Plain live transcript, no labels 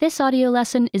This audio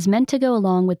lesson is meant to go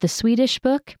along with the Swedish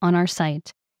book on our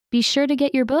site. Be sure to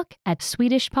get your book at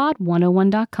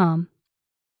swedishpod101.com.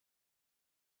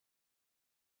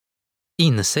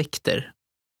 Insekter.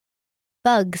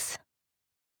 Bugs.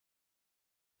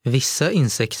 Vissa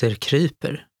insekter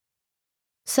kryper.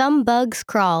 Some bugs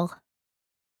crawl.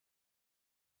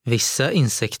 Vissa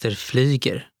insekter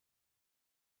flyger.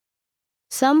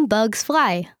 Some bugs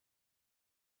fly.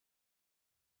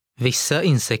 Vissa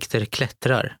insekter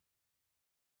klättrar.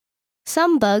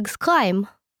 Some bugs climb.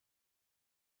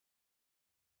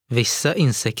 Vissa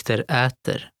insekter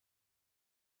äter.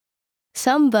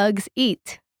 Some bugs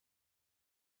eat.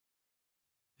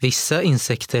 Vissa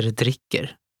insekter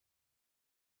dricker.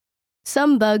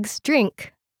 Some bugs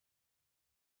drink.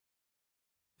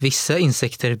 Vissa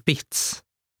insekter bits.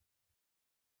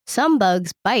 Some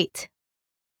bugs bite.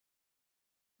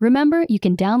 Remember, you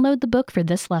can download the book for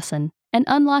this lesson and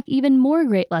unlock even more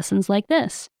great lessons like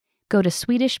this. Go to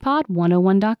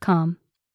swedishpod101.com.